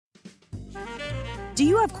Do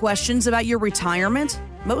you have questions about your retirement?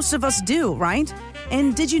 Most of us do, right?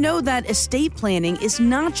 And did you know that estate planning is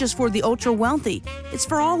not just for the ultra-wealthy? It's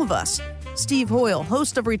for all of us. Steve Hoyle,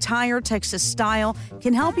 host of Retire Texas Style,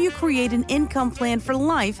 can help you create an income plan for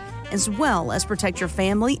life as well as protect your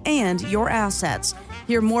family and your assets.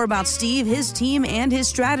 Hear more about Steve, his team, and his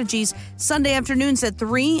strategies Sunday afternoons at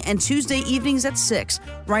 3 and Tuesday evenings at 6,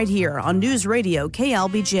 right here on News Radio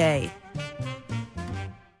KLBJ.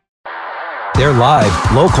 They're live,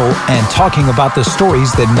 local, and talking about the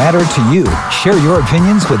stories that matter to you. Share your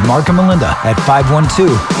opinions with Mark and Melinda at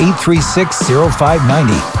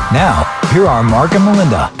 512-836-0590. Now, here are Mark and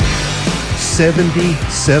Melinda.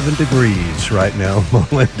 77 degrees right now,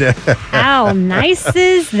 Melinda. How nice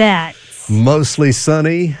is that? Mostly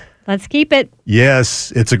sunny. Let's keep it.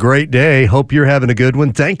 Yes, it's a great day. Hope you're having a good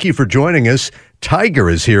one. Thank you for joining us. Tiger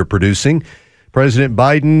is here producing. President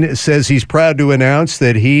Biden says he's proud to announce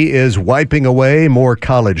that he is wiping away more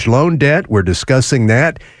college loan debt. We're discussing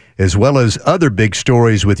that, as well as other big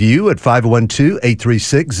stories with you at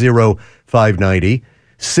 512-836-0590.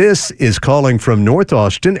 Sis is calling from North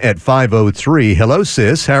Austin at 503. Hello,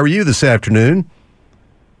 Sis. How are you this afternoon?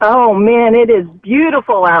 Oh, man, it is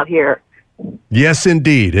beautiful out here. Yes,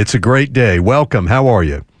 indeed. It's a great day. Welcome. How are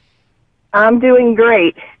you? I'm doing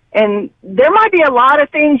great. And there might be a lot of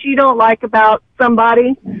things you don't like about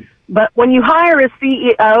somebody, but when you hire a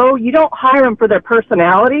CEO, you don't hire them for their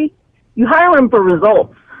personality. You hire them for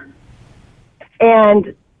results.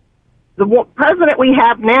 And the president we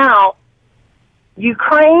have now,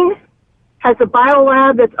 Ukraine has a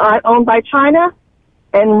biolab that's owned by China,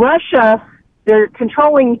 and Russia,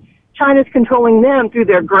 China's controlling them through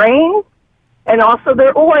their grain and also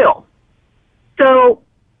their oil. So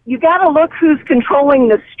you got to look who's controlling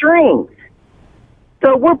the strings.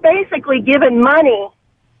 So we're basically giving money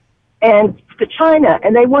to China,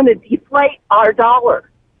 and they want to deflate our dollar.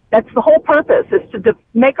 That's the whole purpose, is to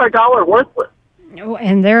make our dollar worthless.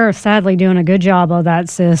 And they're sadly doing a good job of that,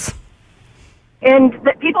 sis. And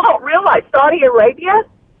that people don't realize Saudi Arabia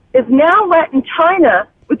is now letting China,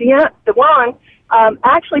 with the yuan,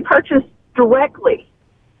 actually purchase directly.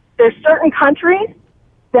 There's certain countries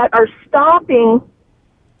that are stopping.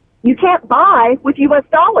 You can't buy with U.S.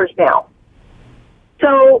 dollars now.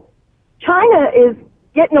 So China is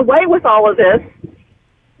getting away with all of this.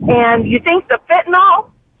 And you think the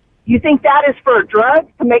fentanyl, you think that is for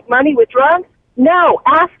drugs, to make money with drugs? No,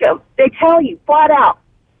 ask them. They tell you flat out.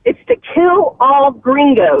 It's to kill all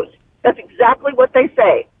gringos. That's exactly what they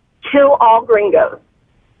say. Kill all gringos.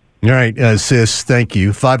 All right, Sis, thank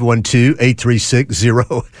you.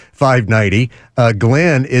 512-836-0590.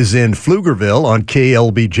 Glenn is in Pflugerville on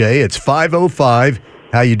KLBJ. It's 5:05.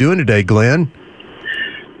 How you doing today, Glenn?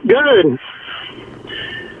 Good.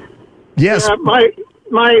 Yes. My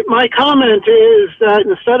comment is that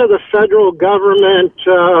instead of the federal government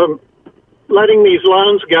letting these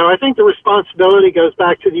loans go, I think the responsibility goes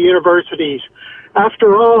back to the universities.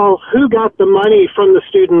 After all, who got the money from the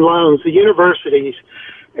student loans? The universities.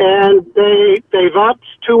 And they've upped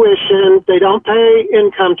tuition. They don't pay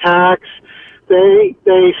income tax. They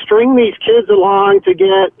string these kids along to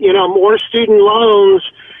get, more student loans,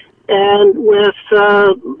 and with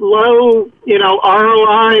low,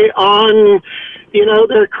 ROI on,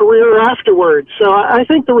 their career afterwards. So I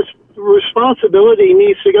think the responsibility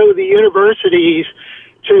needs to go to the universities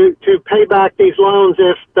to pay back these loans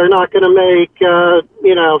if they're not going to make,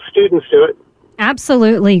 students do it.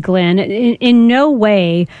 Absolutely, Glenn. In no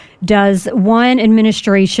way does one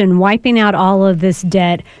administration wiping out all of this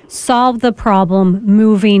debt solve the problem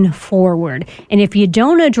moving forward. And if you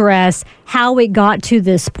don't address how it got to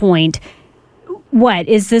this point, what,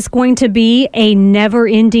 is this going to be a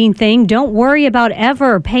never-ending thing? Don't worry about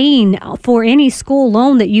ever paying for any school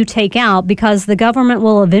loan that you take out, because the government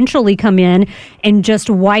will eventually come in and just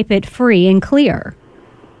wipe it free and clear.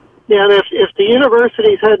 Yeah, and if the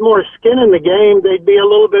universities had more skin in the game, they'd be a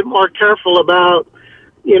little bit more careful about,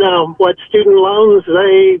 what student loans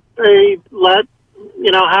they let,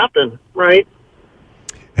 happen, right?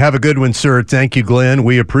 Have a good one, sir. Thank you, Glenn.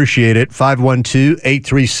 We appreciate it.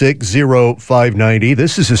 512-836-0590.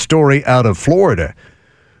 This is a story out of Florida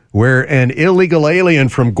where an illegal alien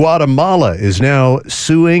from Guatemala is now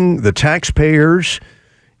suing the taxpayers,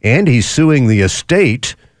 and he's suing the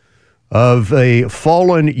estate of a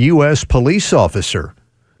fallen U.S. police officer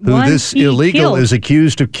who this illegal is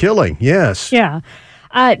accused of killing. Yes. Yeah.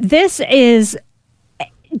 This is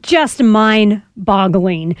just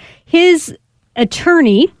mind-boggling. His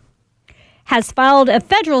attorney has filed a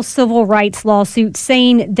federal civil rights lawsuit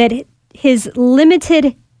saying that his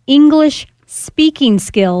limited English speaking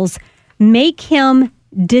skills make him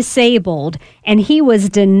disabled, and he was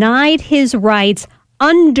denied his rights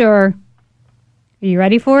under, are you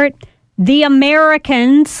ready for it? The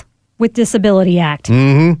Americans with Disability Act.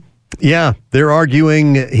 Mm-hmm. Yeah, they're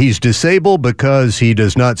arguing he's disabled because he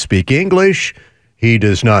does not speak English, he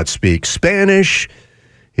does not speak Spanish,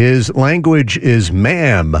 his language is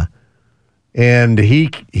ma'am, and he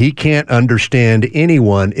can't understand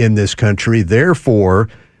anyone in this country. Therefore,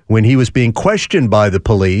 when he was being questioned by the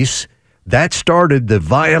police, that started the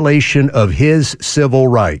violation of his civil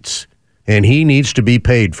rights, and he needs to be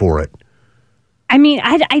paid for it. I mean,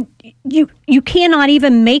 you cannot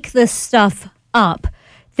even make this stuff up.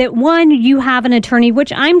 That one, you have an attorney,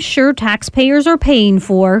 which I'm sure taxpayers are paying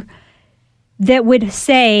for, that would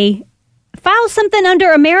say, file something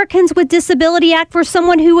under Americans with Disability Act for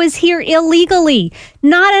someone who is here illegally,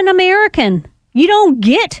 not an American. You don't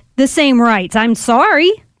get the same rights. I'm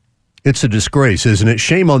sorry. It's a disgrace, isn't it?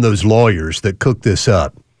 Shame on those lawyers that cooked this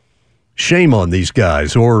up. Shame on these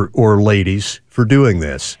guys or ladies for doing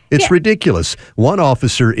this. It's ridiculous. One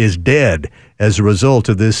officer is dead as a result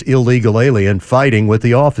of this illegal alien fighting with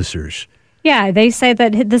the officers. Yeah, they say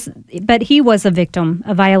that but he was a victim,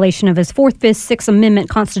 a violation of his 4th, 5th, 6th Amendment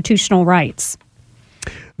constitutional rights.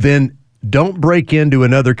 Then don't break into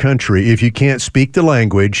another country if you can't speak the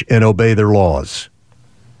language and obey their laws.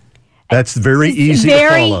 That's very easy to follow.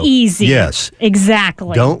 Very easy. Yes.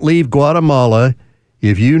 Exactly. Don't leave Guatemala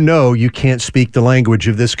if you know you can't speak the language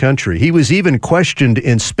of this country. He was even questioned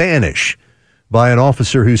in Spanish by an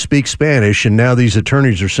officer who speaks Spanish, and now these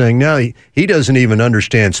attorneys are saying, no, he doesn't even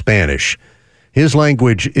understand Spanish. His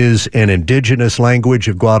language is an indigenous language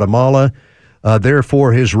of Guatemala,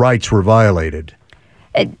 therefore his rights were violated.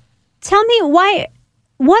 Tell me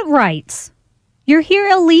what rights? You're here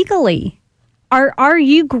illegally. Are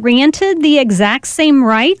you granted the exact same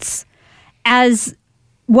rights as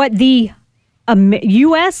what the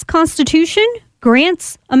U.S. Constitution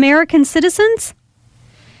grants American citizens?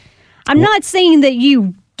 I'm not saying that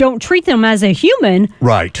you don't treat them as a human.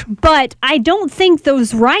 Right. But I don't think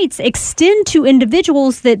those rights extend to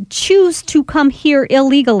individuals that choose to come here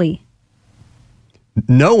illegally.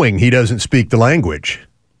 Knowing he doesn't speak the language,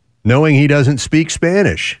 knowing he doesn't speak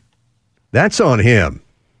Spanish, that's on him.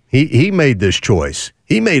 He made this choice.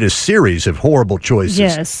 He made a series of horrible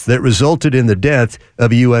choices that resulted in the death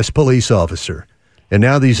of a U.S. police officer. And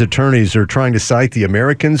now these attorneys are trying to cite the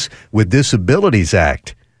Americans with Disabilities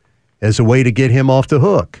Act as a way to get him off the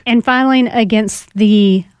hook. And filing against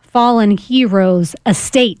the fallen hero's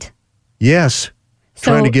estate. Yes.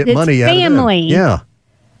 So trying to get money out of them. Family. Yeah.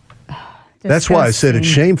 That's why I said it's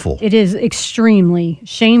shameful. It is extremely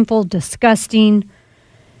shameful, disgusting.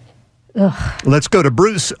 Ugh. Let's go to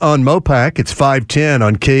Bruce on Mopac. It's 510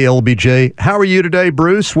 on KLBJ. How are you today,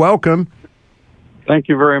 Bruce? Welcome. Thank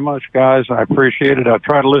you very much, guys. I appreciate it. I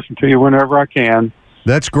try to listen to you whenever I can.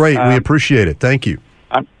 That's great. We appreciate it. Thank you.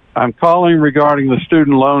 I'm calling regarding the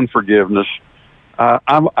student loan forgiveness.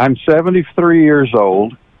 I'm 73 years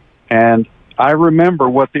old, and I remember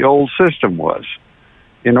what the old system was.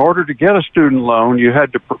 In order to get a student loan, you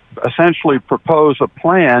had to essentially propose a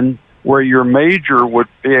plan where your major would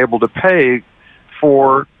be able to pay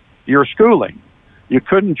for your schooling. You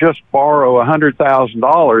couldn't just borrow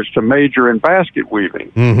 $100,000 to major in basket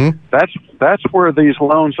weaving. Mm-hmm. That's where these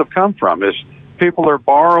loans have come from, is people are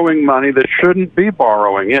borrowing money that shouldn't be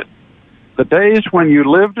borrowing it. The days when you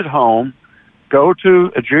lived at home, go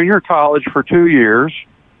to a junior college for 2 years,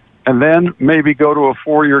 and then maybe go to a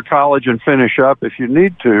 4-year college and finish up if you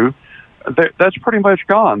need to, that's pretty much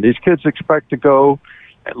gone. These kids expect to go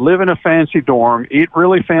live in a fancy dorm, eat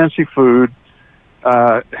really fancy food,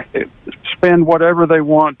 spend whatever they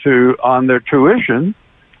want to on their tuition,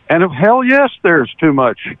 and hell yes, there's too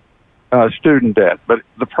much student debt. But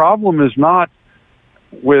the problem is not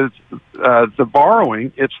with the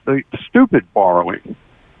borrowing, it's the stupid borrowing.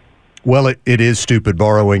 Well, it is stupid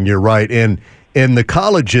borrowing, you're right. And the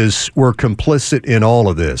colleges were complicit in all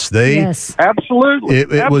of this. Yes. Absolutely.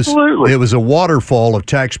 It was a waterfall of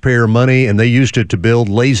taxpayer money, and they used it to build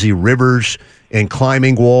lazy rivers and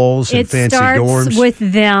climbing walls and fancy dorms. It starts with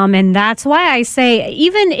them, and that's why I say,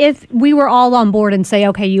 even if we were all on board and say,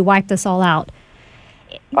 okay, you wipe this all out,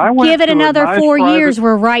 give it another 4 years,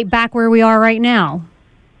 we're right back where we are right now.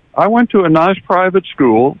 I went to a nice private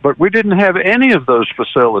school, but we didn't have any of those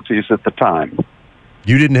facilities at the time.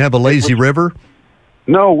 You didn't have a lazy river?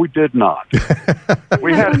 No, we did not.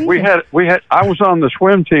 we had. I was on the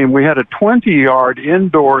swim team. We had a 20-yard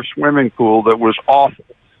indoor swimming pool that was awful,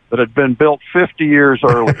 that had been built 50 years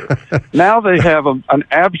earlier. Now they have an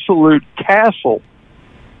absolute castle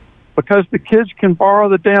because the kids can borrow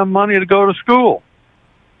the damn money to go to school.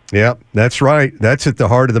 Yeah, that's right. That's at the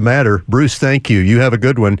heart of the matter. Bruce, thank you. You have a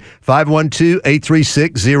good one.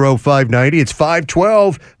 512-836-0590. It's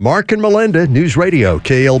 512. Mark and Melinda, News Radio,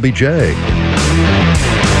 KLBJ.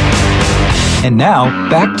 And now,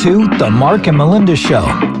 back to the Mark and Melinda Show.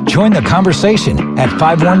 Join the conversation at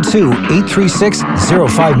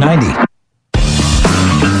 512-836-0590.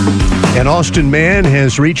 An Austin man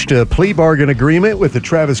has reached a plea bargain agreement with the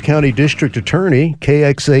Travis County District Attorney.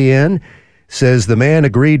 KXAN says the man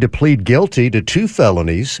agreed to plead guilty to 2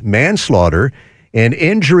 felonies, manslaughter, and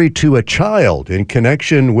injury to a child in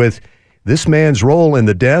connection with this man's role in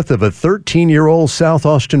the death of a 13-year-old South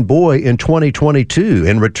Austin boy in 2022.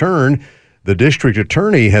 In return, the district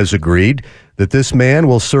attorney has agreed that this man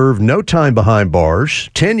will serve no time behind bars,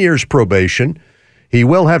 10 years probation. He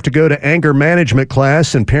will have to go to anger management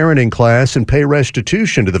class and parenting class and pay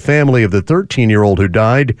restitution to the family of the 13-year-old who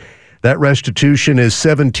died. That restitution is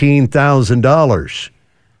 $17,000.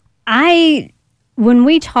 When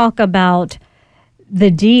we talk about the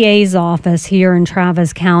DA's office here in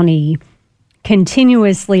Travis County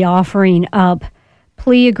continuously offering up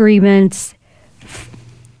plea agreements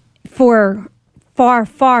for far,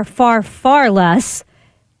 far, far, far less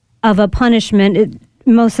of a punishment,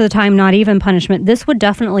 most of the time not even punishment, this would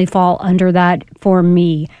definitely fall under that for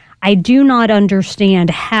me. I do not understand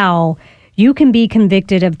how you can be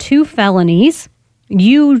convicted of 2 felonies,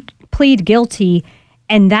 you plead guilty,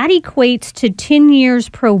 and that equates to 10 years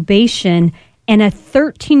probation, and a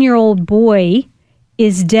 13-year-old boy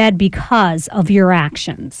is dead because of your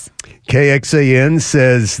actions. KXAN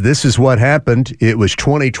says this is what happened. It was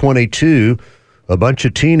 2022. A bunch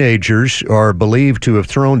of teenagers are believed to have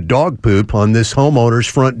thrown dog poop on this homeowner's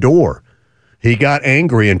front door. He got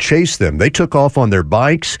angry and chased them. They took off on their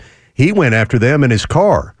bikes. He went after them in his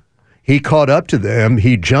car. He caught up to them.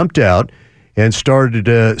 He jumped out and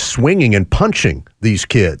started swinging and punching these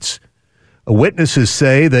kids. Witnesses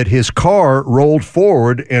say that his car rolled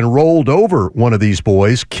forward and rolled over one of these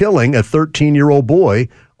boys, killing a 13-year-old boy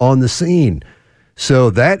on the scene. So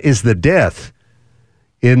that is the death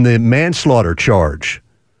in the manslaughter charge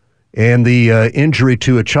and the injury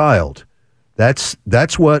to a child. That's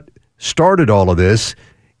what started all of this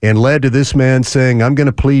and led to this man saying, I'm going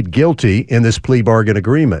to plead guilty in this plea bargain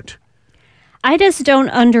agreement. I just don't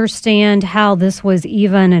understand how this was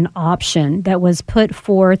even an option that was put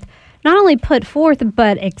forth, not only put forth,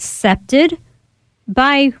 but accepted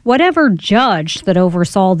by whatever judge that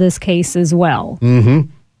oversaw this case as well.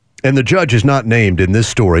 Mm-hmm. And the judge is not named in this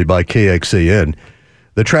story by KXAN.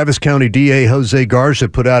 The Travis County DA, Jose Garza,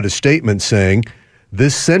 put out a statement saying,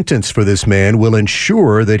 this sentence for this man will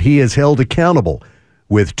ensure that he is held accountable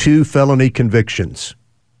with 2 felony convictions.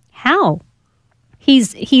 How?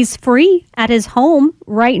 He's free at his home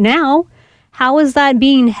right now. How is that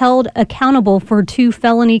being held accountable for 2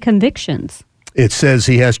 felony convictions? It says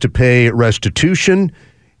he has to pay restitution,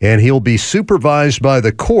 and he'll be supervised by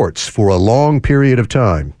the courts for a long period of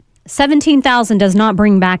time. $17,000 does not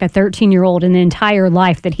bring back a 13-year-old in the entire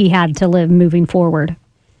life that he had to live moving forward.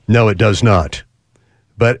 No, it does not.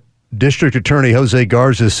 But District Attorney Jose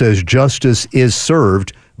Garza says justice is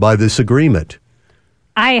served by this agreement.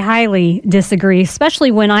 I highly disagree,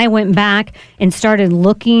 especially when I went back and started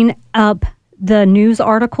looking up the news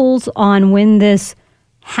articles on when this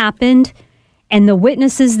happened, and the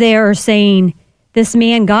witnesses there are saying this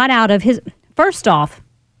man got out of his... First off,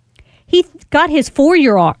 he got his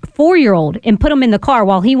 4-year-old and put him in the car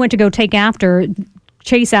while he went to go chase after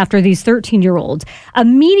these 13-year-olds.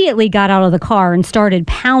 Immediately got out of the car and started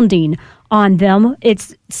pounding on them.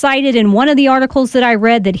 It's cited in one of the articles that I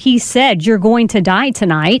read that he said, "You're going to die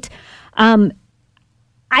tonight."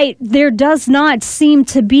 There does not seem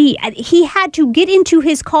to be. He had to get into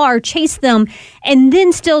his car, chase them, and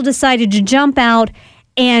then still decided to jump out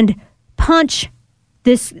and punch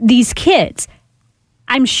these kids.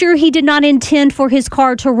 I'm sure he did not intend for his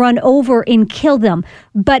car to run over and kill them,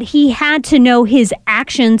 but he had to know his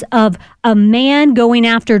actions of a man going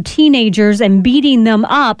after teenagers and beating them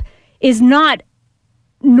up is not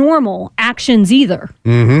normal actions either.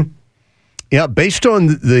 Mm-hmm. Yeah, based on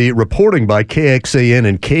the reporting by KXAN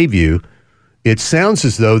and KView, it sounds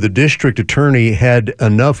as though the district attorney had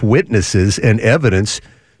enough witnesses and evidence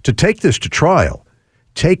to take this to trial,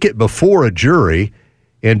 take it before a jury,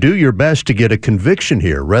 and do your best to get a conviction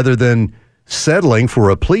here rather than settling for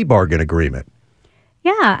a plea bargain agreement.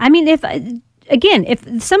 Yeah, I mean, if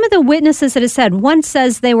some of the witnesses that have said, one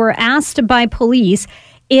says they were asked by police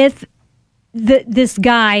if this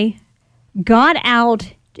guy got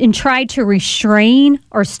out and tried to restrain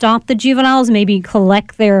or stop the juveniles, maybe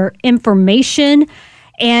collect their information,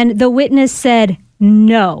 and the witness said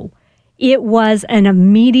no. It was an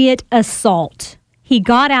immediate assault. He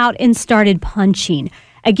got out and started punching.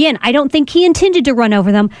 Again, I don't think he intended to run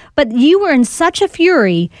over them, but you were in such a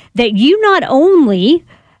fury that you not only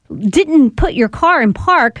didn't put your car in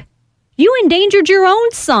park, you endangered your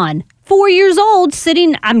own son, 4 years old,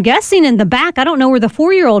 sitting, I'm guessing, in the back. I don't know where the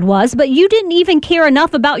 4-year-old was, but you didn't even care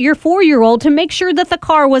enough about your 4-year-old to make sure that the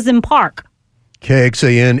car was in park.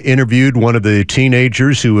 KXAN interviewed one of the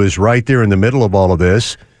teenagers who was right there in the middle of all of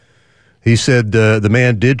this. He said the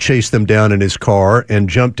man did chase them down in his car and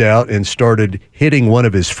jumped out and started hitting one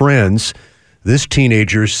of his friends. This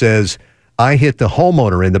teenager says, I hit the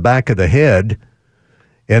homeowner in the back of the head,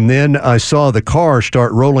 and then I saw the car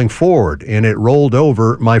start rolling forward, and it rolled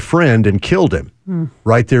over my friend and killed him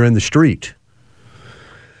right there in the street.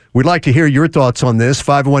 We'd like to hear your thoughts on this,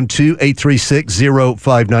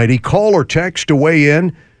 512-836-0590. Call or text to weigh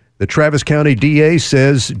in. The Travis County DA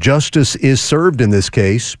says justice is served in this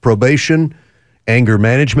case. Probation, anger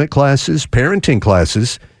management classes, parenting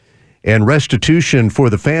classes, and restitution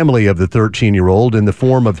for the family of the 13-year-old in the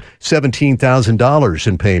form of $17,000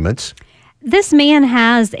 in payments. This man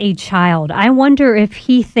has a child. I wonder if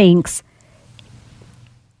he thinks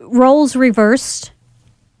roles reversed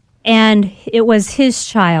and it was his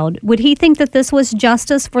child. Would he think that this was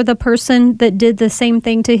justice for the person that did the same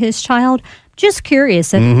thing to his child? Just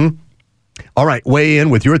curious. All right, weigh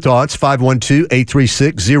in with your thoughts,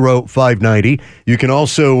 512-836-0590. You can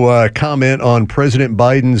also comment on President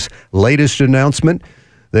Biden's latest announcement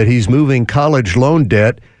that he's moving college loan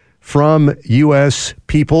debt from U.S.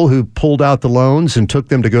 people who pulled out the loans and took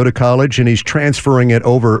them to go to college, and he's transferring it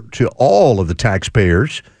over to all of the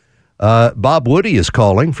taxpayers. Bob Woody is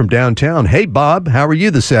calling from downtown. Hey, Bob, how are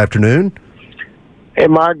you this afternoon? Hey,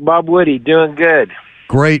 Mark, Bob Woody, doing good.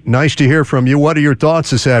 Great. Nice to hear from you. What are your thoughts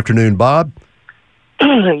this afternoon, Bob?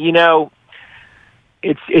 You know,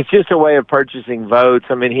 it's just a way of purchasing votes.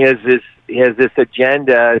 I mean, he has this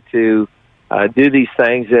agenda to do these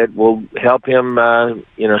things that will help him,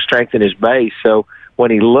 strengthen his base. So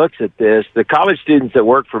when he looks at this, the college students that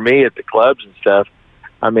work for me at the clubs and stuff,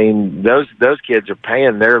 I mean, those kids are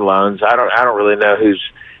paying their loans. I don't really know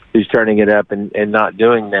who's turning it up and not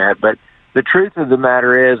doing that. But the truth of the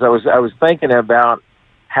matter is, I was thinking about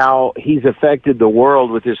how he's affected the world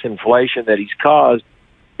with this inflation that he's caused,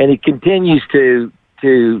 and he continues to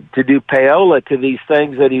do payola to these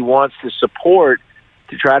things that he wants to support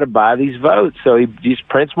to try to buy these votes. So he just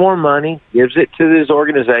prints more money, gives it to his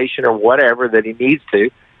organization or whatever that he needs to,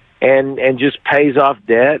 and just pays off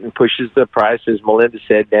debt and pushes the price, as Melinda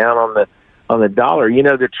said, down on the dollar. You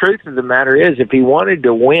know, the truth of the matter is, if he wanted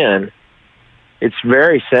to win, it's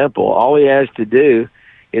very simple. All he has to do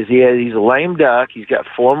is he's a lame duck. He's got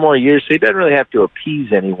 4 more years, so he doesn't really have to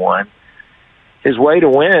appease anyone. His way to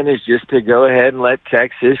win is just to go ahead and let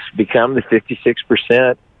Texas become the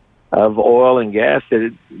 56% of oil and gas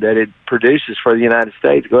that it produces for the United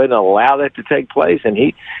States. Go ahead and allow that to take place.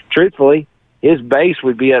 And truthfully, his base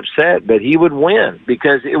would be upset, but he would win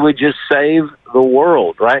because it would just save the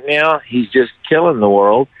world. Right now, he's just killing the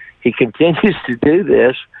world. He continues to do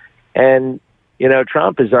this, and you know,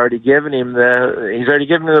 Trump has already given him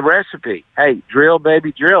the recipe. Hey, drill,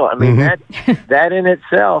 baby, drill. I mean, that in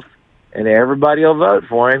itself, and everybody will vote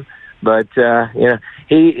for him. But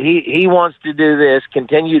he wants to do this,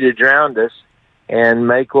 continue to drown us, and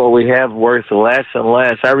make what we have worth less and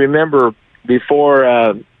less. I remember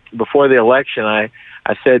before the election, I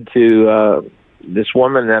said to this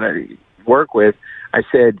woman that I work with, I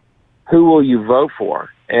said, "Who will you vote for?"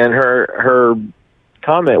 And her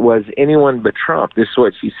comment was, anyone but Trump. This is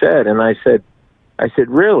what she said. And I said,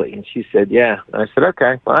 really? And she said, yeah. And I said,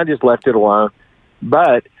 okay. Well, I just left it alone.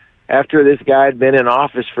 But after this guy had been in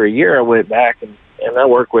office for a year, I went back and I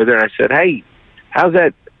worked with her, and I said, hey, how'd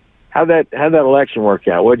that election work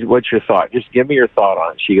out? What's your thought? Just give me your thought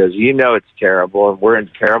on it. She goes, you know, it's terrible, and we're in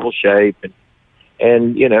terrible shape.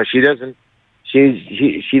 And you know, she doesn't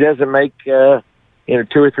make 2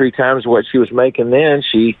 or 3 times what she was making then.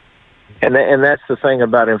 And that's the thing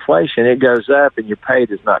about inflation. It goes up, and your pay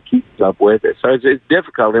does not keep up with it. So it's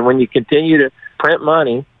difficult. And when you continue to print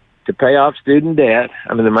money to pay off student debt,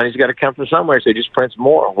 I mean, the money's got to come from somewhere, so it just prints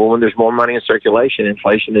more. Well, when there's more money in circulation,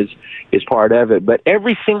 inflation is part of it. But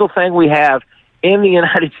every single thing we have in the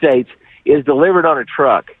United States is delivered on a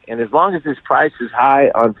truck. And as long as this price is high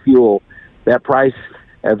on fuel, that price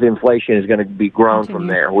of inflation is going to be grown from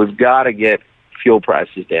there. We've got to get fuel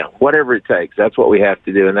prices down, whatever it takes. That's what we have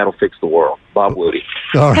to do, and that'll fix the world. Bob Woody.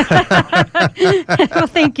 All right. Well,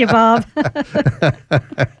 thank you, Bob.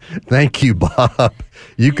 Thank you, Bob.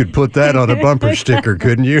 You could put that on a bumper sticker,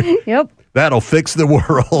 couldn't you? Yep. That'll fix the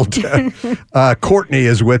world. Courtney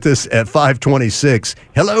is with us at 526.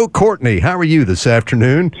 Hello, Courtney. How are you this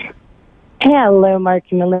afternoon? Hello, Mark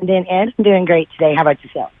and Melinda and Ed. I'm doing great today. How about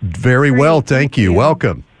yourself? Very well, thank you.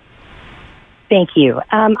 Welcome. Thank you.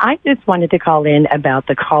 I just wanted to call in about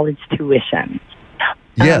the college tuition.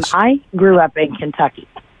 Yes. I grew up in Kentucky,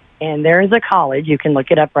 and there is a college. You can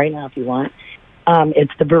look it up right now if you want.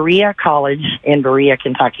 It's the Berea College in Berea,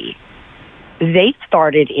 Kentucky. They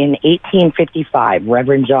started in 1855.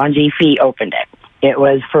 Reverend John G. Fee opened it. It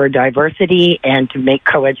was for diversity and to make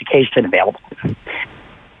coeducation available.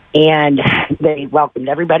 And they welcomed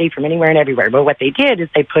everybody from anywhere and everywhere. But what they did is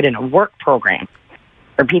they put in a work program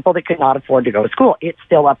for people that could not afford to go to school. It's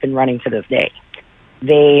still up and running to this day.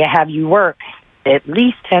 They have you work at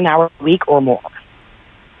least 10 hours a week or more.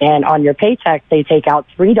 And on your paycheck, they take out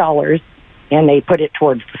 $3 and they put it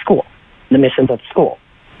towards the school, the missions of the school.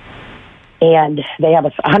 And they have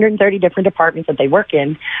 130 different departments that they work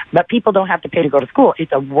in, but people don't have to pay to go to school.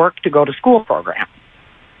 It's a work to go to school program.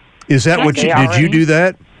 Is that what did you do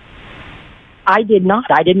that? I did not.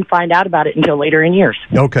 I didn't find out about it until later in years.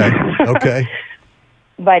 Okay.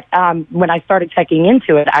 But when I started checking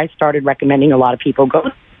into it, I started recommending a lot of people go,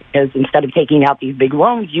 because instead of taking out these big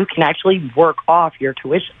loans, you can actually work off your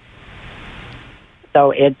tuition.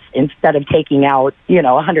 So it's instead of taking out,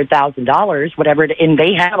 $100,000, whatever, and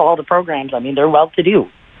they have all the programs. I mean, they're well-to-do.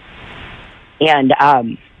 And,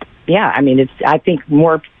 I think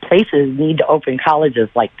more places need to open colleges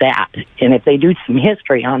like that. And if they do some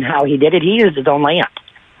history on how he did it, he used his own land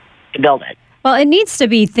to build it. Well, it needs to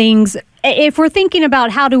be things, if we're thinking about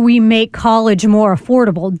how do we make college more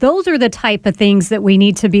affordable, those are the type of things that we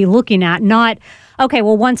need to be looking at, not, okay,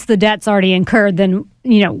 well, once the debt's already incurred, then,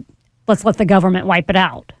 let's let the government wipe it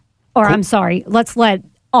out. Or, I'm sorry, let's let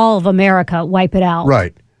all of America wipe it out.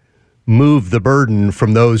 Right. Move the burden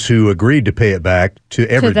from those who agreed to pay it back to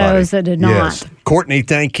everybody. To those that did not. Yes. Courtney,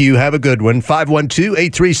 thank you. Have a good one.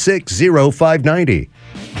 512-836-0590.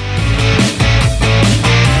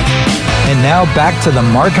 And now back to the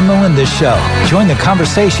Mark and Melinda Show. Join the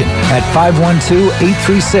conversation at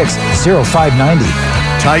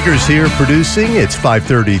 512-836-0590. Tiger's here producing. It's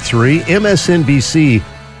 5:33. MSNBC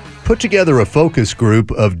put together a focus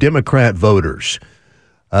group of Democrat voters.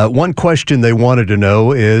 One question they wanted to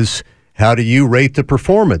know is, how do you rate the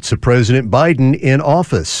performance of President Biden in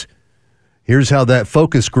office? Here's how that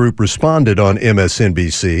focus group responded on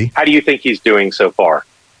MSNBC. How do you think he's doing so far?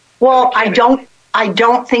 Well, I don't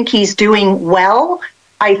think he's doing well.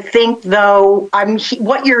 I think, though,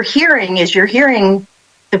 what you're hearing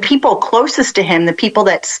the people closest to him, the people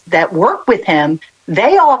that work with him,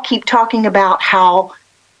 they all keep talking about how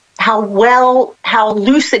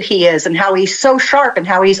lucid he is and how he's so sharp and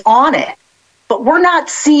how he's on it. But we're not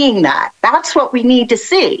seeing that. That's what we need to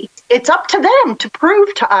see. It's up to them to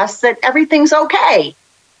prove to us that everything's okay.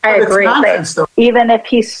 I agree. Even if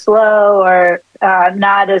he's slow or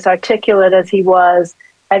not as articulate as he was,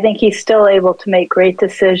 I think he's still able to make great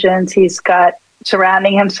decisions. He's got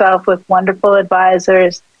surrounding himself with wonderful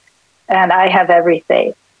advisors, and I have every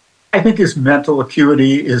faith. I think his mental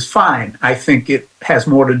acuity is fine. I think it has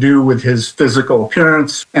more to do with his physical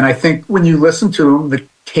appearance. And I think when you listen to him, the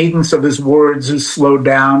cadence of his words is slowed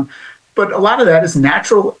down. But a lot of that is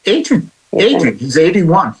natural aging. He's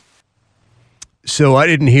 81. So I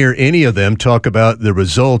didn't hear any of them talk about the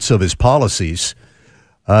results of his policies.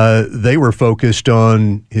 They were focused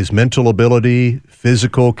on his mental ability,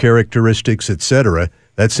 physical characteristics, etc.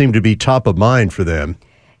 That seemed to be top of mind for them.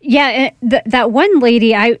 Yeah, that one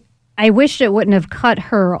lady, I wished it wouldn't have cut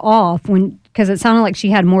her off because it sounded like she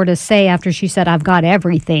had more to say after she said, "I've got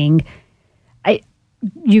everything."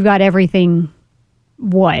 You got everything.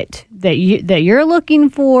 What that you're looking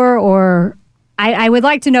for, or I would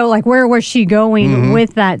like to know, like, where was she going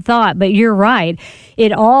with that thought? But you're right.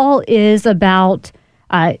 It all is about,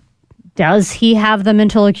 does he have the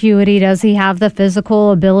mental acuity? Does he have the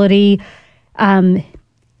physical ability? And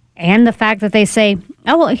the fact that they say,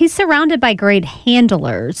 oh, well, he's surrounded by great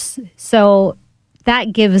handlers. So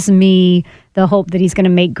that gives me the hope that he's going to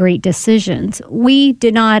make great decisions. We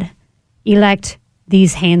did not elect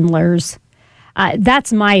these handlers.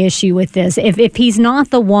 That's my issue with this. If he's not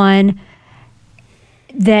the one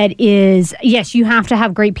that is, yes, you have to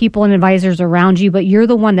have great people and advisors around you, but you're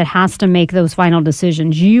the one that has to make those final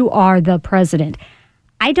decisions. You are the president.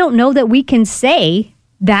 I don't know that we can say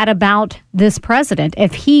that about this president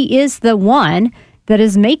if he is the one that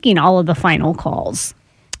is making all of the final calls.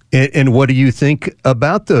 And what do you think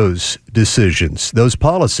about those decisions, those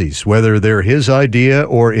policies, whether they're his idea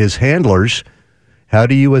or his handlers? How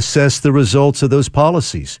do you assess the results of those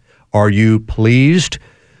policies? Are you pleased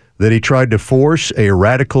that he tried to force a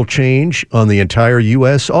radical change on the entire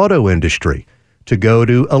U.S. auto industry to go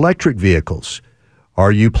to electric vehicles?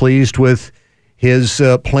 Are you pleased with his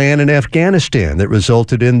plan in Afghanistan that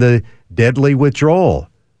resulted in the deadly withdrawal?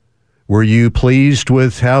 Were you pleased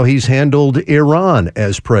with how he's handled Iran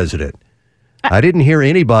as president? I didn't hear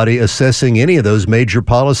anybody assessing any of those major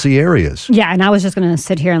policy areas. Yeah, and I was just going to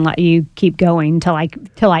sit here and let you keep going till I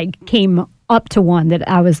came up to one that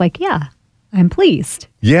I was like, yeah, I'm pleased.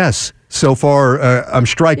 Yes. So far, I'm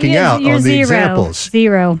striking out on the examples.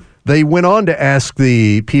 Zero. They went on to ask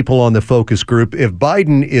the people on the focus group, if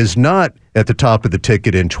Biden is not at the top of the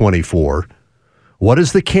ticket in 24, what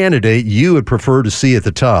is the candidate you would prefer to see at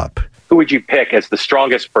the top? Who would you pick as the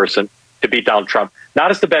strongest person to beat Donald Trump?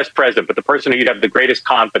 Not as the best president, but the person who you'd have the greatest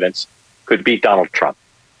confidence could beat Donald Trump.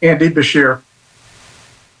 Andy Beshear.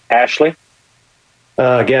 Ashley?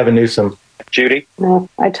 Gavin Newsom. Judy? No,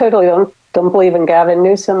 I totally don't believe in Gavin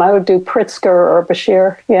Newsom. I would do Pritzker or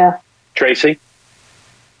Beshear. Yeah. Tracy?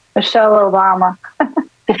 Michelle Obama.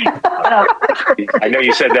 I know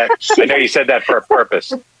you said that. I know you said that for a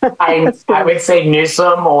purpose. I would say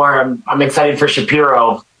Newsom, or I'm excited for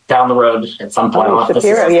Shapiro down the road at some point.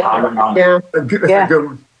 Shapiro, yeah.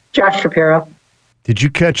 Josh Shapiro. Did you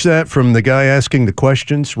catch that from the guy asking the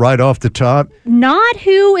questions right off the top? Not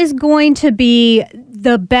who is going to be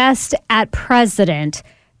the best at president,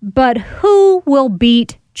 but who will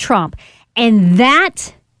beat Trump. And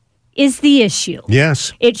that is the issue.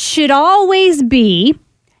 Yes. It should always be,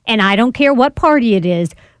 and I don't care what party it is,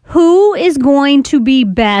 who is going to be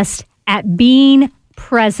best at being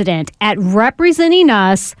president, at representing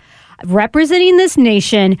us, representing this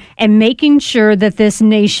nation, and making sure that this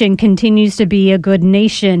nation continues to be a good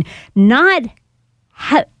nation, not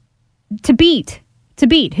to beat.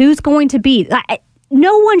 Who's going to beat?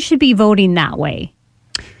 No one should be voting that way.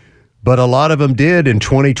 But a lot of them did in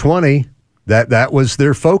 2020. That was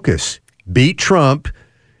their focus. Beat Trump,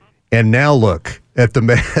 and now look at the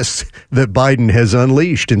mess that Biden has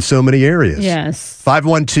unleashed in so many areas. Yes.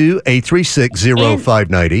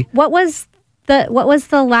 512-836-0590. What was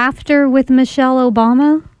the laughter with Michelle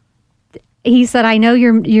Obama? He said, "I know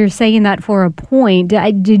you're saying that for a point.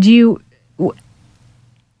 Did you?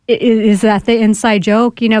 Is that the inside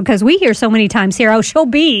joke? You know, because we hear so many times here, oh, she'll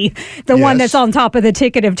be the one that's on top of the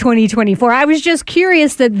ticket of 2024. I was just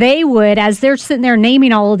curious that they would, as they're sitting there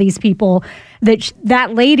naming all of these people,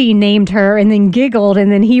 that lady named her and then giggled,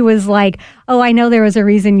 and then he was like, oh, I know there was a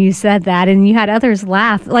reason you said that, and you had others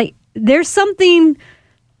laugh. Like, there's something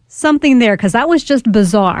there, because that was just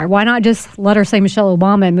bizarre. Why not just let her say Michelle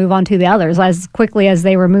Obama and move on to the others as quickly as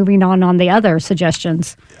they were moving on the other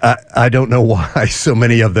suggestions? I don't know why so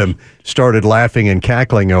many of them started laughing and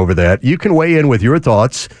cackling over that. You can weigh in with your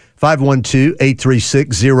thoughts.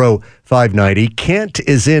 512-836-0590. Kent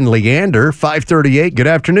is in Leander, 538. Good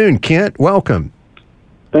afternoon, Kent. Welcome.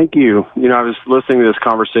 Thank you. You know, I was listening to this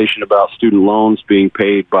conversation about student loans being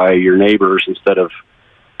paid by your neighbors instead of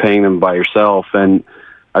paying them by yourself. And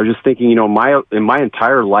I was just thinking, you know, in my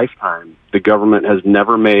entire lifetime, the government has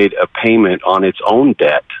never made a payment on its own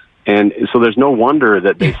debt. And so there's no wonder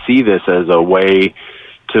that they see this as a way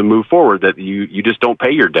to move forward, that you just don't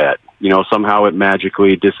pay your debt. You know, somehow it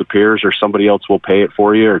magically disappears, or somebody else will pay it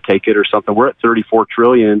for you or take it or something. We're at $34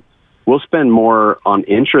 trillion. We'll spend more on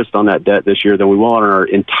interest on that debt this year than we will on our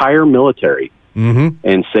entire military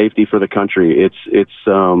and safety for the country. It's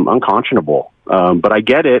unconscionable. But I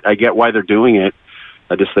get it. I get why they're doing it.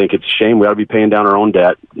 I just think it's a shame. We ought to be paying down our own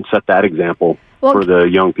debt and set that example for the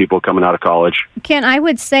young people coming out of college. Ken, I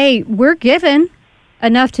would say we're given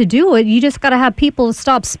enough to do it. You just got to have people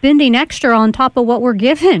stop spending extra on top of what we're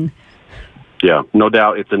given. Yeah, no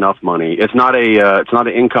doubt it's enough money. It's not an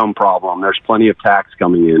income problem. There's plenty of tax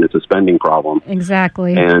coming in. It's a spending problem.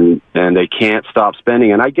 Exactly. And they can't stop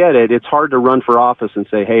spending. And I get it. It's hard to run for office and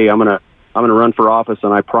say, hey, I'm going to run for office,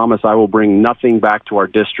 and I promise I will bring nothing back to our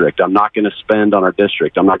district. I'm not going to spend on our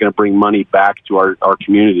district. I'm not going to bring money back to our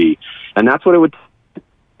community. And that's what it would take.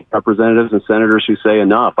 Representatives and senators who say,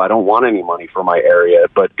 enough, I don't want any money for my area.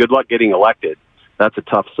 But good luck getting elected. That's a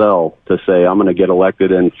tough sell to say, I'm going to get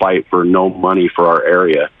elected and fight for no money for our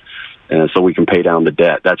area, and so we can pay down the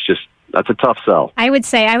debt. That's a tough sell. I would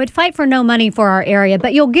say I would fight for no money for our area,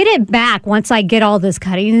 but you'll get it back once I get all this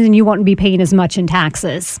cutting, and you won't be paying as much in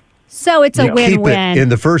taxes. So it's a win-win. Keep it in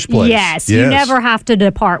the first place. Yes, you never have to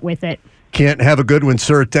depart with it. Kent, have a good one,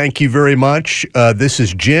 sir. Thank you very much. This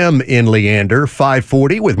is Jim in Leander,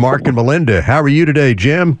 540 with Mark and Melinda. How are you today,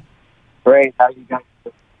 Jim? Great. How are you guys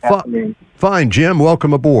this afternoon? Fine, Jim.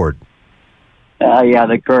 Welcome aboard.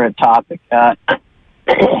 The current topic. I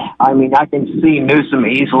mean, I can see Newsom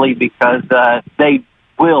easily because they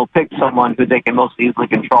will pick someone who they can most easily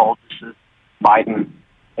control. This is Biden.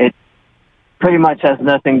 It pretty much has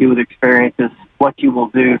nothing to do with experience. It's what you will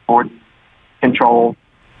do for control.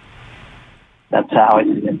 That's how I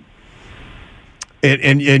see it.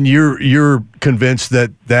 And you're convinced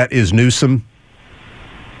that is Newsom?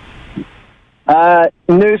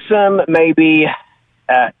 Newsom, maybe.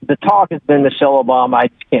 The talk has been Michelle Obama. I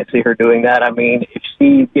just can't see her doing that. I mean, if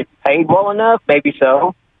she gets paid well enough, maybe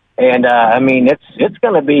so. And I mean, it's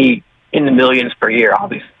going to be in the millions per year,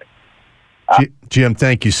 obviously. Jim,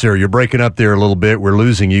 thank you, sir. You're breaking up there a little bit. We're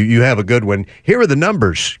losing you. You have a good one. Here are the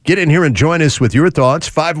numbers. Get in here and join us with your thoughts.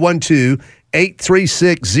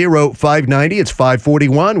 512-836-0590. It's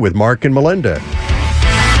 541 with Mark and Melinda.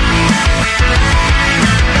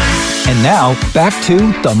 And now, back to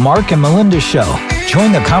the Mark and Melinda Show.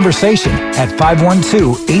 Join the conversation at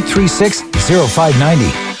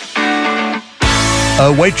 512-836-0590.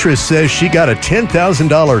 A waitress says she got a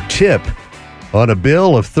 $10,000 tip on a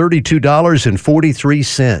bill of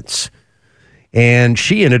 $32.43. And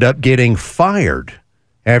she ended up getting fired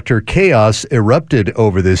after chaos erupted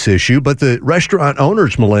over this issue. But the restaurant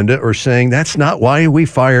owners, Melinda, are saying that's not why we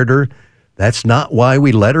fired her. That's not why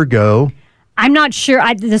we let her go. I'm not sure.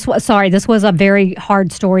 This was a very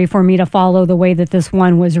hard story for me to follow the way that this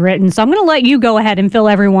one was written. So I'm going to let you go ahead and fill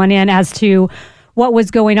everyone in as to what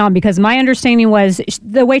was going on, because my understanding was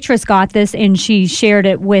the waitress got this and she shared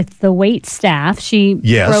it with the wait staff. She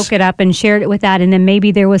broke it up and shared it with that, and then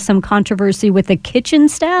maybe there was some controversy with the kitchen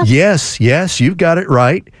staff? Yes, you've got it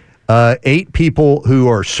right. 8 people who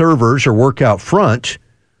are servers or work out front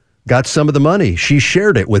got some of the money. She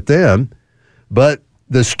shared it with them, but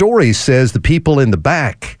the story says the people in the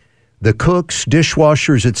back, the cooks,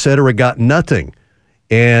 dishwashers, etc., got nothing,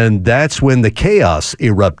 and that's when the chaos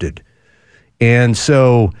erupted. And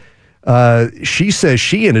so she says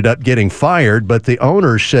she ended up getting fired, but the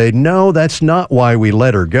owners say, no, that's not why we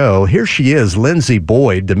let her go. Here she is, Lindsay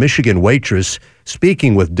Boyd, the Michigan waitress,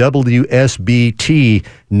 speaking with WSBT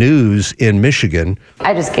News in Michigan.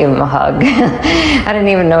 I just gave him a hug. I didn't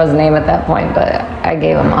even know his name at that point, but I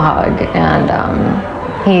gave him a hug. And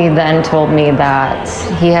he then told me that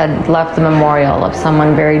he had left the memorial of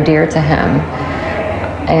someone very dear to him.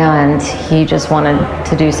 And he just wanted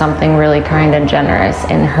to do something really kind and generous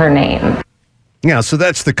in her name. Yeah, so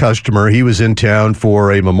that's the customer. He was in town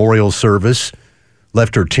for a memorial service,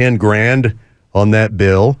 left her $10,000 on that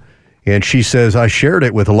bill. And she says, I shared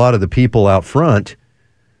it with a lot of the people out front,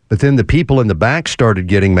 but then the people in the back started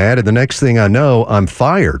getting mad. And the next thing I know, I'm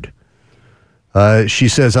fired. She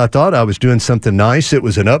says, I thought I was doing something nice. It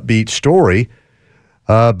was an upbeat story.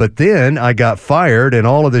 But then I got fired, and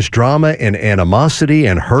all of this drama and animosity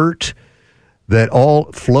and hurt that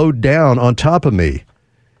all flowed down on top of me.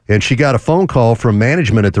 And she got a phone call from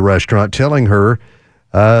management at the restaurant telling her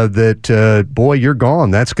that, boy, you're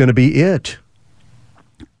gone. That's going to be it.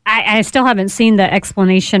 I still haven't seen the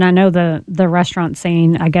explanation. I know the restaurant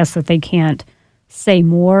saying, I guess, that they can't say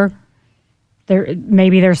more.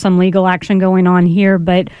 Maybe there's some legal action going on here,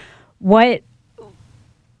 but what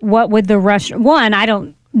would the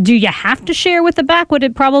restaurant, do you have to share with the back? Would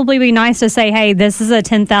it probably be nice to say, hey, this is a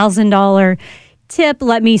 $10,000 tip.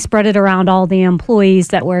 Let me spread it around all the employees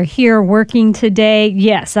that were here working today.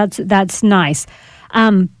 Yes, that's nice.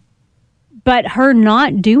 But her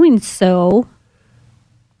not doing so,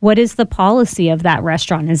 what is the policy of that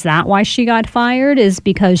restaurant? Is that why she got fired? Is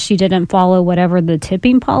because she didn't follow whatever the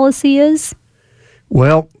tipping policy is?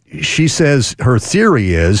 Well, she says her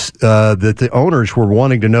theory is that the owners were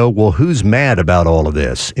wanting to know, well, who's mad about all of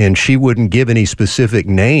this? And she wouldn't give any specific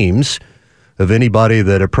names of anybody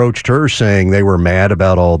that approached her saying they were mad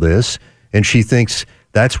about all this. And she thinks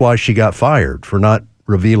that's why she got fired, for not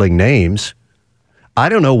revealing names. I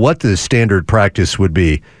don't know what the standard practice would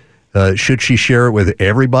be. Should she share it with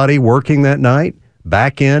everybody working that night?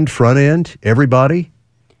 Back end, front end, everybody?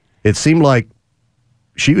 It seemed like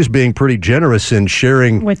she was being pretty generous in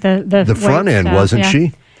sharing with the front end, staff, wasn't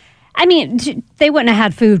she? I mean, they wouldn't have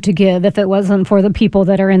had food to give if it wasn't for the people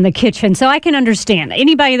that are in the kitchen. So I can understand.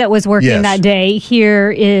 Anybody that was working that day,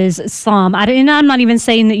 here is some. And I'm not even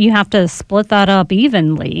saying that you have to split that up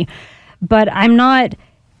evenly. But I'm not...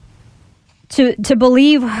 To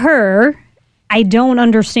believe her, I don't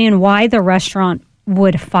understand why the restaurant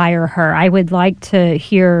would fire her. I would like to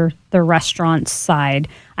hear the restaurant's side.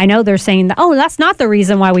 I know they're saying that, that's not the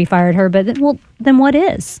reason why we fired her, but then what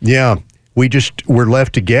is? Yeah, we're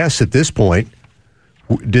left to guess at this point.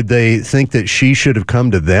 Did they think that she should have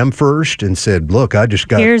come to them first and said, look, I just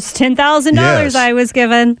got... Here's $10,000 I was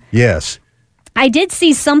given. Yes. I did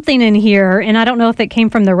see something in here, and I don't know if it came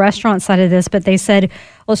from the restaurant side of this, but they said,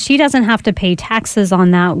 well, she doesn't have to pay taxes on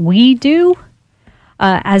that. We do,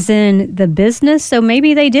 as in the business. So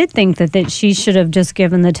maybe they did think that she should have just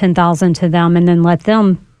given the $10,000 to them and then let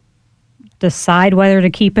them decide whether to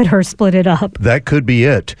keep it or split it up. That could be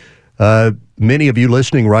it. Many of you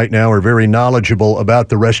listening right now are very knowledgeable about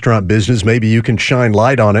the restaurant business. Maybe you can shine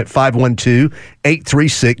light on it.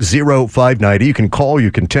 512-836-0590. You can call,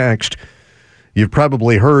 you can text. You've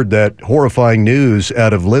probably heard that horrifying news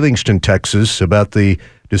out of Livingston, Texas, about the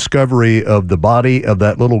discovery of the body of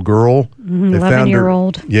that little girl.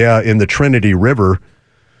 11-year-old. Yeah, in the Trinity River.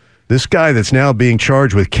 This guy that's now being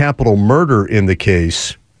charged with capital murder in the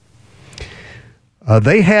case,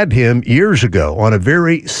 they had him years ago on a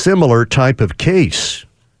very similar type of case,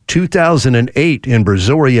 2008 in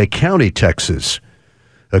Brazoria County, Texas,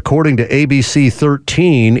 according to ABC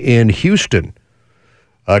 13 in Houston.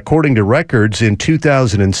 According to records, in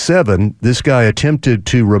 2007, this guy attempted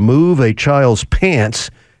to remove a child's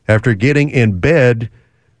pants after getting in bed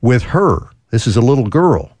with her. This is a little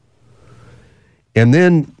girl. And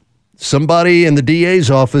then somebody in the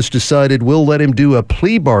DA's office decided we'll let him do a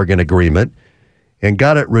plea bargain agreement and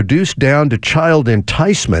got it reduced down to child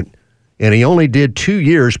enticement, and he only did 2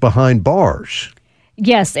 years behind bars.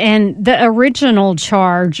 Yes, and the original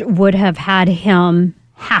charge would have had him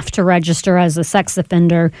have to register as a sex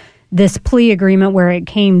offender. This plea agreement where it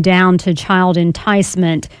came down to child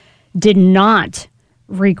enticement did not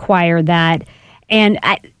require that. And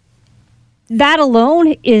that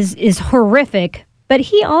alone is horrific, but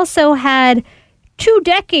he also had 2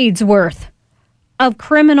 decades worth of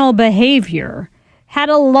criminal behavior, had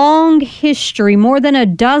a long history, more than a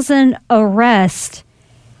dozen arrests,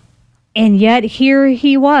 and yet here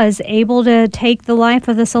he was able to take the life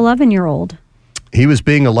of this 11-year-old. He was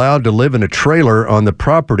being allowed to live in a trailer on the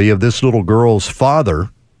property of this little girl's father.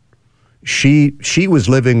 She was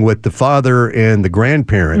living with the father and the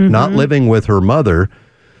grandparent, not living with her mother.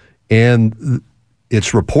 And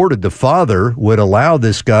it's reported the father would allow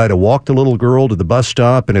this guy to walk the little girl to the bus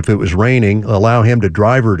stop, and if it was raining, allow him to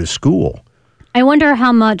drive her to school. I wonder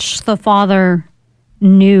how much the father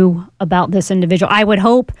knew about this individual. I would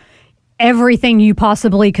hope everything you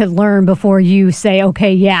possibly could learn before you say,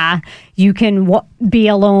 okay, yeah, you can be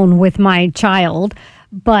alone with my child.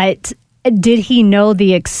 But did he know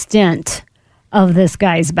the extent of this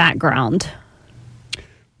guy's background?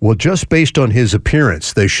 Well, just based on his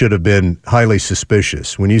appearance, they should have been highly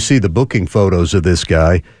suspicious. When you see the booking photos of this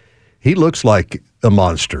guy, he looks like a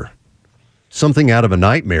monster. Something out of a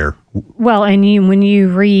nightmare. Well, and when you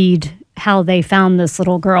read how they found this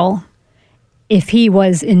little girl, if he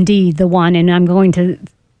was indeed the one, and I'm going to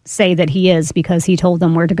say that he is because he told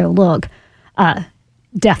them where to go look,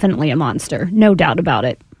 definitely a monster, no doubt about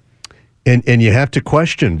it. And you have to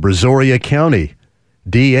question Brazoria County,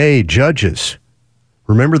 DA, judges.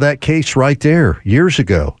 Remember that case right there years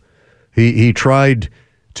ago? He tried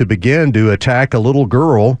to begin to attack a little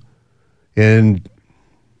girl, and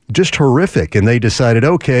just horrific. And they decided,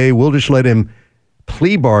 okay, we'll just let him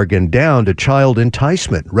plea bargain down to child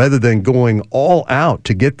enticement rather than going all out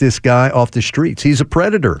to get this guy off the streets. He's a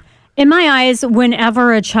predator. In my eyes,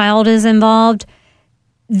 whenever a child is involved,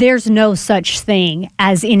 there's no such thing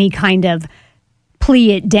as any kind of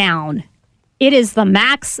plea it down. It is the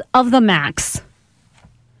max of the max.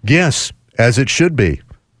 Yes, as it should be.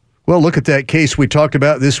 Well, look at that case we talked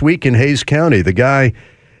about this week in Hays County. The guy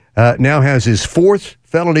now has his 4th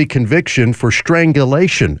felony conviction for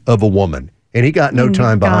strangulation of a woman, and he got no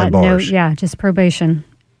time behind bars. Just probation.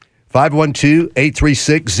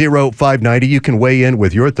 512-836-0590. You can weigh in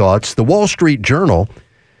with your thoughts. The Wall Street Journal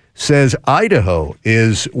says Idaho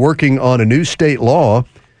is working on a new state law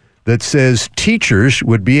that says teachers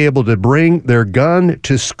would be able to bring their gun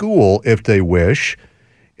to school if they wish,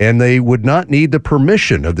 and they would not need the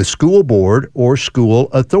permission of the school board or school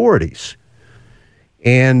authorities.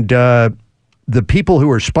 And the people who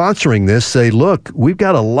are sponsoring this say, look, we've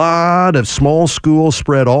got a lot of small schools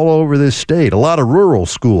spread all over this state, a lot of rural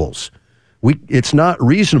schools. It's not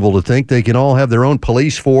reasonable to think they can all have their own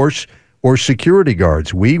police force or security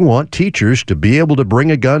guards. We want teachers to be able to bring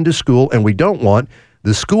a gun to school, and we don't want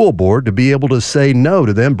the school board to be able to say no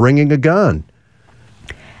to them bringing a gun.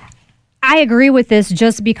 I agree with this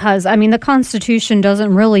just because, the Constitution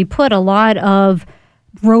doesn't really put a lot of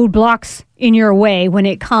roadblocks in your way when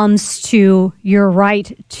it comes to your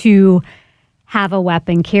right to have a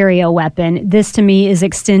weapon, carry a weapon. This to me is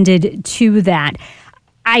extended to that.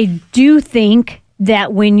 I do think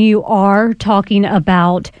that when you are talking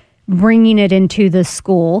about bringing it into the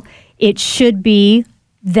school, it should be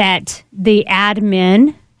that the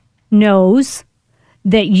admin knows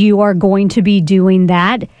that you are going to be doing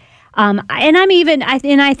that.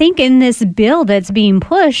 I think in this bill that's being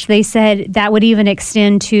pushed, they said that would even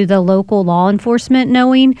extend to the local law enforcement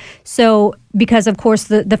knowing. So, because of course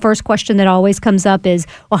the first question that always comes up is,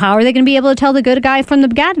 well, how are they going to be able to tell the good guy from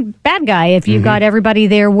the bad guy if you've got everybody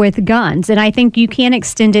there with guns? And I think you can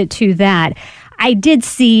extend it to that. I did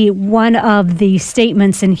see one of the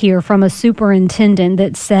statements in here from a superintendent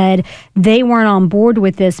that said they weren't on board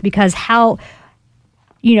with this because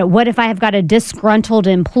what if I have got a disgruntled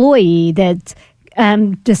employee that's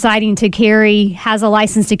deciding to carry, has a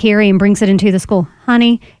license to carry and brings it into the school?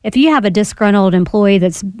 Honey, if you have a disgruntled employee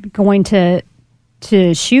that's going to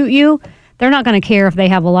shoot you, they're not going to care if they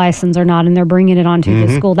have a license or not, and they're bringing it onto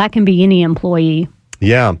the school. That can be any employee.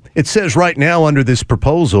 Yeah. It says right now under this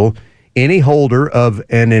proposal, any holder of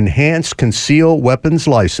an enhanced concealed weapons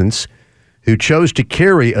license who chose to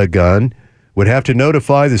carry a gun would have to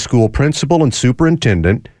notify the school principal and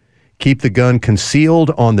superintendent, keep the gun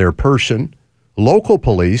concealed on their person. Local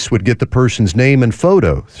police would get the person's name and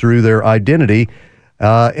photo through their identity,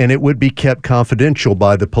 and it would be kept confidential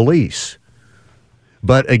by the police.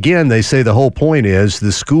 But again, they say the whole point is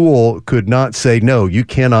the school could not say, no, you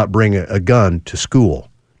cannot bring a gun to school,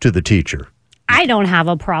 to the teacher. I don't have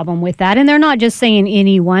a problem with that. And they're not just saying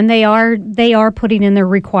anyone. They are putting in the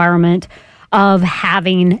requirement of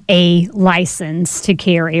having a license to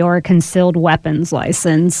carry or a concealed weapons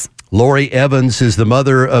license. Lori Evans is the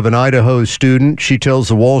mother of an Idaho student. She tells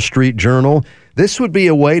the Wall Street Journal, this would be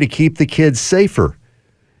a way to keep the kids safer.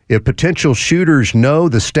 If potential shooters know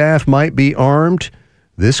the staff might be armed,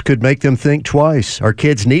 this could make them think twice. Our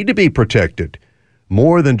kids need to be protected.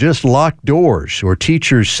 More than just locked doors or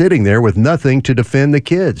teachers sitting there with nothing to defend the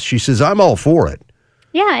kids. She says, I'm all for it.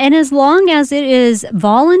 Yeah, and as long as it is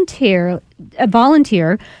volunteer,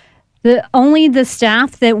 only the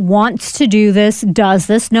staff that wants to do this does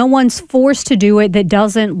this. No one's forced to do it that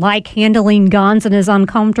doesn't like handling guns and is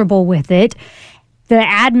uncomfortable with it. The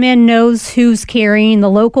admin knows who's carrying. The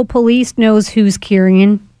local police knows who's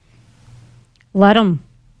carrying. Let them.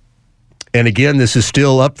 And again, this is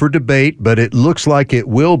still up for debate, but it looks like it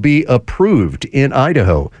will be approved in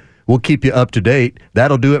Idaho. We'll keep you up to date.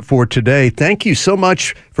 That'll do it for today. Thank you so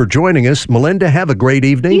much for joining us. Melinda, have a great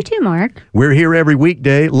evening. You too, Mark. We're here every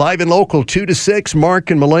weekday, live and local, 2 to 6.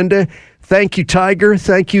 Mark and Melinda. Thank you, Tiger.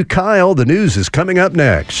 Thank you, Kyle. The news is coming up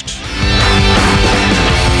next.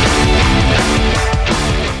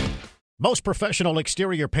 Most professional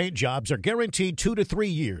exterior paint jobs are guaranteed 2 to 3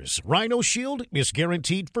 years. Rhino Shield is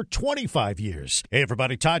guaranteed for 25 years. Hey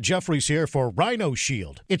everybody, Todd Jeffries here for Rhino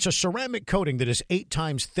Shield. It's a ceramic coating that is 8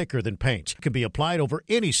 times thicker than paint. It can be applied over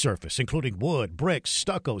any surface, including wood, bricks,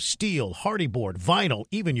 stucco, steel, hardy board, vinyl,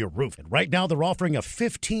 even your roof. And right now they're offering a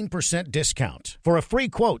 15% discount. For a free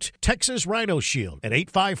quote, Texas Rhino Shield at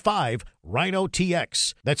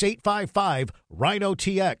 855-RHINO-TX. That's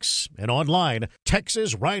 855-RHINO-TX. And online,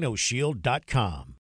 TexasRhinoShield.com.